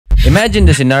Imagine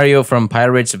the scenario from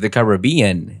Pirates of the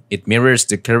Caribbean. It mirrors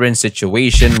the current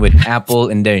situation with Apple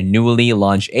and their newly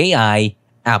launched AI,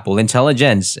 Apple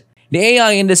Intelligence. The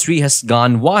AI industry has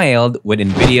gone wild, with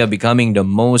Nvidia becoming the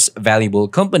most valuable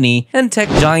company, and tech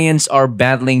giants are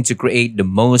battling to create the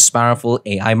most powerful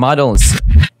AI models.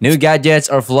 New gadgets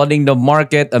are flooding the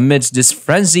market amidst this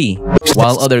frenzy.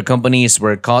 While other companies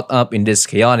were caught up in this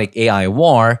chaotic AI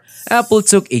war, Apple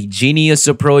took a genius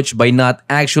approach by not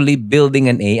actually building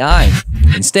an AI.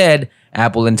 Instead,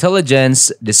 Apple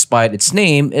Intelligence, despite its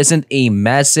name, isn't a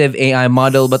massive AI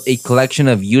model but a collection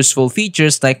of useful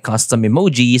features like custom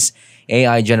emojis,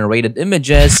 AI-generated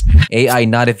images, AI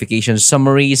notification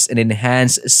summaries, and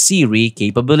enhanced Siri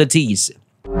capabilities.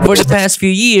 For the past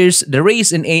few years, the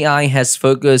race in AI has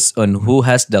focused on who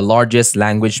has the largest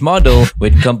language model,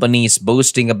 with companies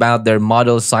boasting about their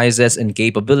model sizes and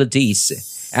capabilities.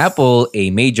 Apple,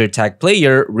 a major tech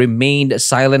player, remained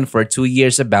silent for 2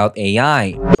 years about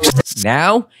AI.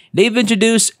 Now, they've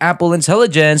introduced Apple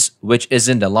Intelligence, which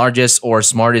isn't the largest or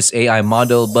smartest AI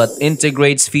model but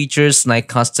integrates features like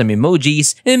custom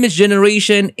emojis, image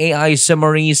generation, AI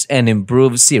summaries, and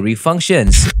improved Siri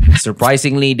functions.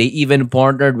 Surprisingly, they even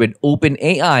partnered with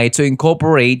OpenAI to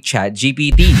incorporate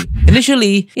ChatGPT.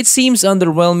 Initially, it seems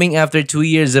underwhelming after 2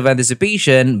 years of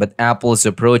anticipation, but Apple's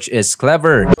approach is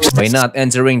clever. By not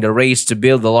entering the race to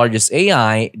build the largest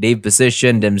AI, they've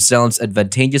positioned themselves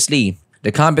advantageously.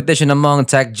 The competition among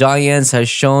tech giants has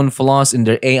shown flaws in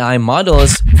their AI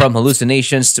models, from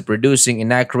hallucinations to producing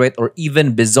inaccurate or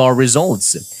even bizarre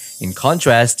results. In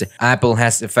contrast, Apple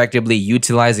has effectively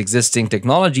utilized existing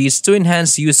technologies to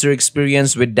enhance user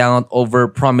experience without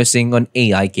over-promising on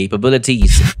AI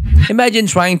capabilities. Imagine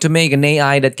trying to make an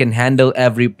AI that can handle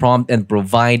every prompt and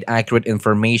provide accurate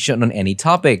information on any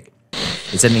topic.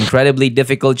 It's an incredibly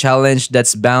difficult challenge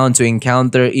that's bound to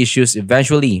encounter issues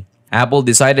eventually. Apple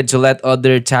decided to let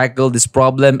others tackle this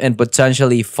problem and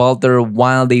potentially falter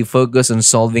while they focus on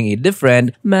solving a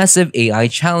different, massive AI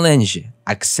challenge: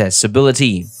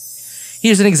 accessibility.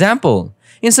 Here's an example.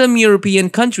 In some European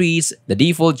countries, the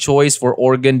default choice for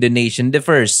organ donation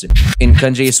differs. In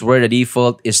countries where the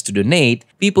default is to donate,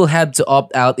 people have to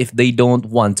opt out if they don't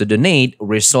want to donate,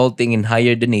 resulting in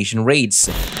higher donation rates.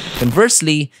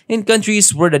 Conversely, in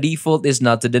countries where the default is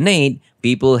not to donate,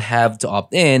 people have to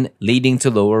opt in, leading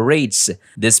to lower rates.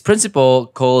 This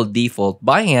principle, called default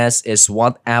bias, is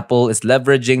what Apple is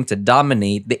leveraging to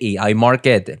dominate the AI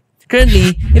market.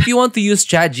 Currently, if you want to use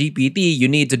ChatGPT, you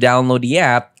need to download the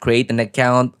app, create an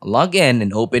account, log in,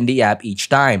 and open the app each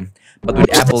time. But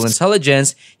with Apple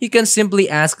Intelligence, you can simply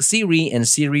ask Siri and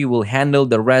Siri will handle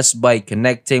the rest by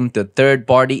connecting to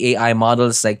third-party AI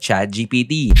models like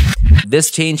ChatGPT.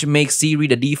 This change makes Siri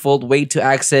the default way to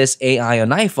access AI on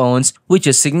iPhones, which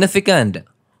is significant.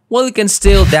 While you can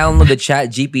still download the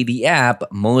ChatGPT app,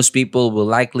 most people will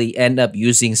likely end up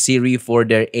using Siri for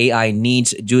their AI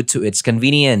needs due to its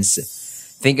convenience.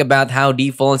 Think about how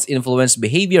defaults influence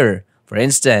behavior. For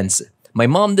instance, my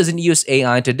mom doesn't use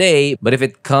AI today, but if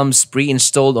it comes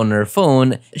pre-installed on her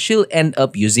phone, she'll end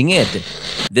up using it.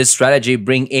 This strategy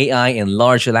brings AI and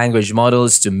large language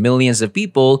models to millions of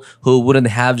people who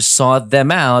wouldn't have sought them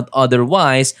out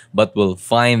otherwise, but will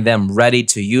find them ready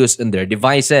to use on their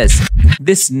devices.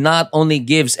 This not only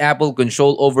gives Apple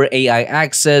control over AI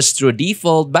access through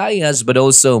default bias, but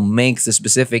also makes the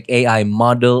specific AI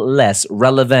model less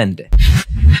relevant.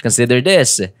 Consider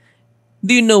this.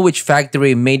 Do you know which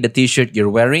factory made the t-shirt you're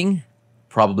wearing?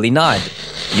 Probably not.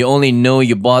 You only know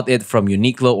you bought it from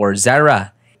Uniqlo or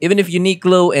Zara. Even if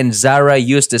Uniqlo and Zara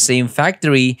use the same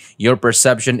factory, your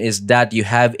perception is that you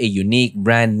have a unique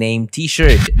brand name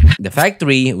t-shirt. The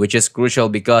factory, which is crucial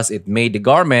because it made the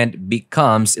garment,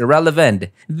 becomes irrelevant.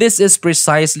 This is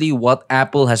precisely what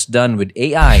Apple has done with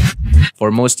AI. For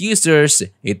most users,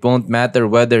 it won't matter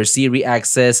whether Siri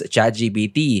accesses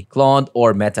ChatGPT, Claude,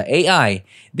 or Meta AI.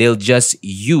 They'll just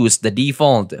use the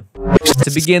default.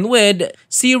 To begin with,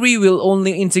 Siri will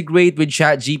only integrate with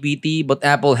ChatGPT, but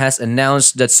Apple has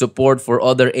announced that support for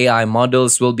other AI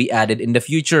models will be added in the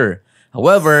future.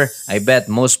 However, I bet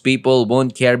most people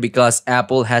won't care because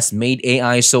Apple has made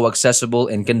AI so accessible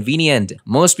and convenient.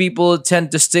 Most people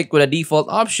tend to stick with the default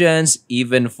options,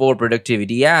 even for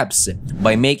productivity apps.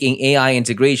 By making AI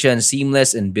integration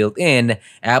seamless and built-in,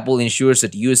 Apple ensures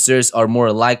that users are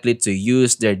more likely to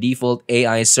use their default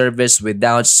AI service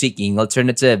without seeking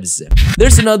alternatives.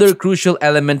 There's another crucial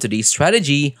element to this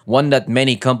strategy, one that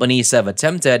many companies have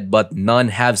attempted but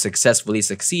none have successfully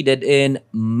succeeded in: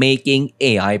 making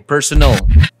AI personal.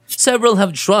 Several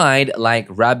have tried, like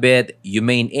Rabbit,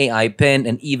 Humane AI Pen,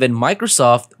 and even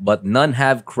Microsoft, but none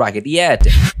have cracked it yet.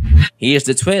 Here's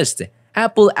the twist.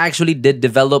 Apple actually did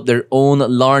develop their own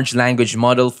large language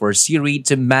model for Siri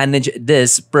to manage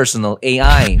this personal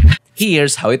AI.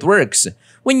 Here's how it works.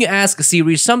 When you ask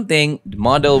Siri something, the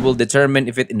model will determine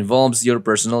if it involves your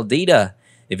personal data.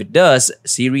 If it does,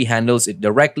 Siri handles it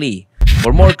directly.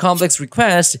 For more complex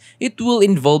requests, it will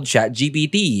involve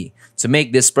ChatGPT. To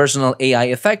make this personal AI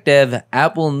effective,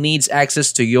 Apple needs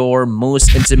access to your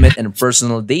most intimate and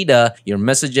personal data, your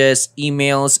messages,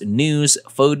 emails, news,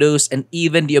 photos, and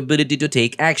even the ability to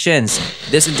take actions.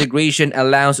 This integration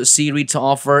allows Siri to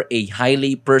offer a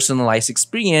highly personalized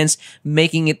experience,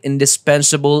 making it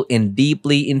indispensable and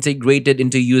deeply integrated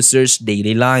into users'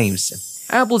 daily lives.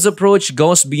 Apple's approach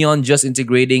goes beyond just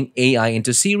integrating AI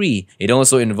into Siri. It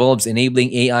also involves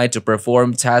enabling AI to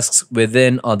perform tasks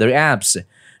within other apps.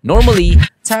 Normally,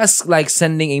 tasks like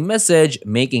sending a message,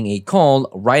 making a call,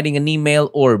 writing an email,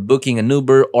 or booking an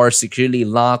Uber are securely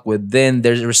locked within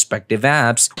their respective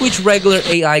apps, which regular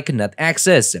AI cannot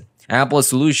access. Apple's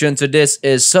solution to this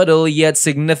is subtle yet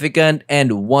significant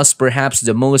and was perhaps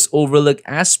the most overlooked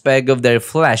aspect of their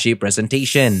flashy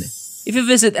presentation. If you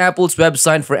visit Apple's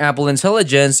website for Apple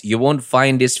Intelligence, you won't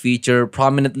find this feature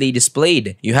prominently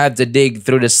displayed. You have to dig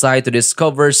through the site to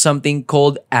discover something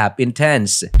called App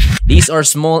Intents. These are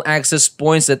small access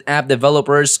points that app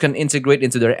developers can integrate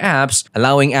into their apps,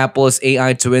 allowing Apple's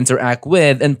AI to interact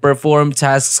with and perform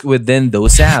tasks within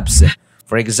those apps.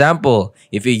 For example,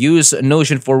 if you use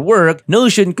Notion for work,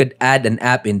 Notion could add an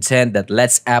app intent that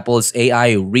lets Apple's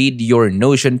AI read your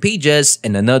Notion pages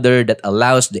and another that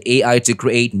allows the AI to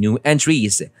create new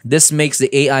entries. This makes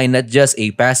the AI not just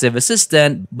a passive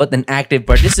assistant, but an active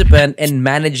participant in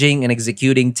managing and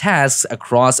executing tasks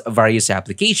across various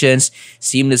applications,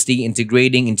 seamlessly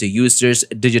integrating into users'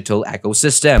 digital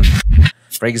ecosystem.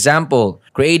 For example,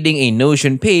 creating a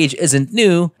Notion page isn't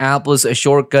new. Apple's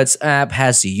Shortcuts app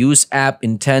has used app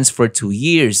intents for 2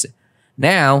 years.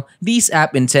 Now, these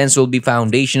app intents will be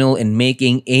foundational in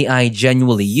making AI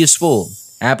genuinely useful.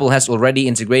 Apple has already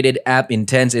integrated app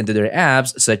intents into their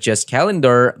apps such as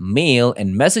Calendar, Mail,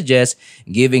 and Messages,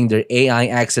 giving their AI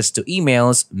access to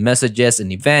emails, messages,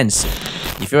 and events.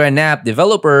 If you're an app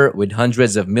developer with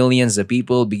hundreds of millions of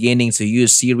people beginning to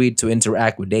use Siri to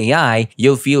interact with AI,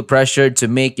 you'll feel pressured to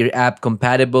make your app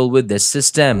compatible with this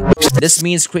system. This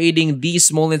means creating these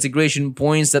small integration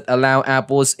points that allow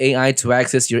Apple's AI to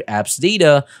access your app's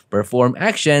data, perform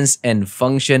actions, and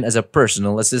function as a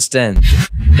personal assistant.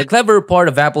 The clever part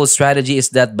of Apple's strategy is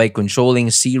that by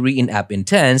controlling Siri in app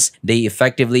intents, they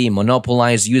effectively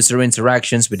monopolize user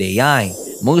interactions with AI.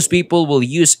 Most people will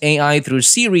use AI through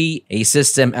Siri, a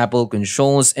system Apple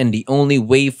controls, and the only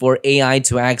way for AI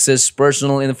to access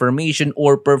personal information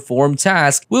or perform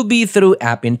tasks will be through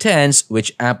app intents,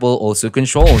 which Apple also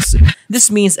controls.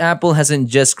 This means Apple hasn't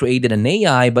just created an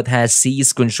AI but has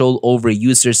seized control over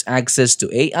users' access to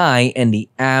AI and the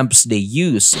apps they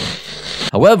use.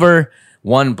 However,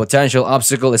 one potential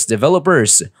obstacle is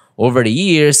developers. Over the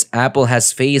years, Apple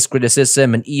has faced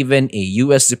criticism and even a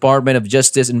US Department of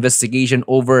Justice investigation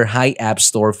over high App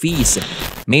Store fees.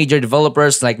 Major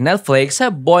developers like Netflix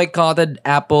have boycotted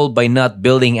Apple by not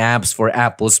building apps for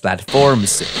Apple's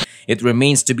platforms. It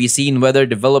remains to be seen whether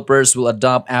developers will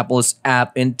adopt Apple's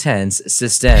App Intents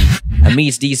system.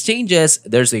 Amidst these changes,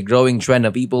 there's a growing trend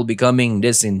of people becoming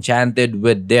disenchanted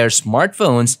with their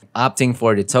smartphones, opting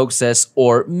for detoxes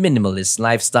or minimalist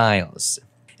lifestyles.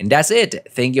 And that's it.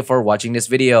 Thank you for watching this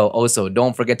video. Also,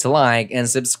 don't forget to like and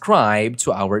subscribe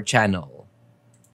to our channel.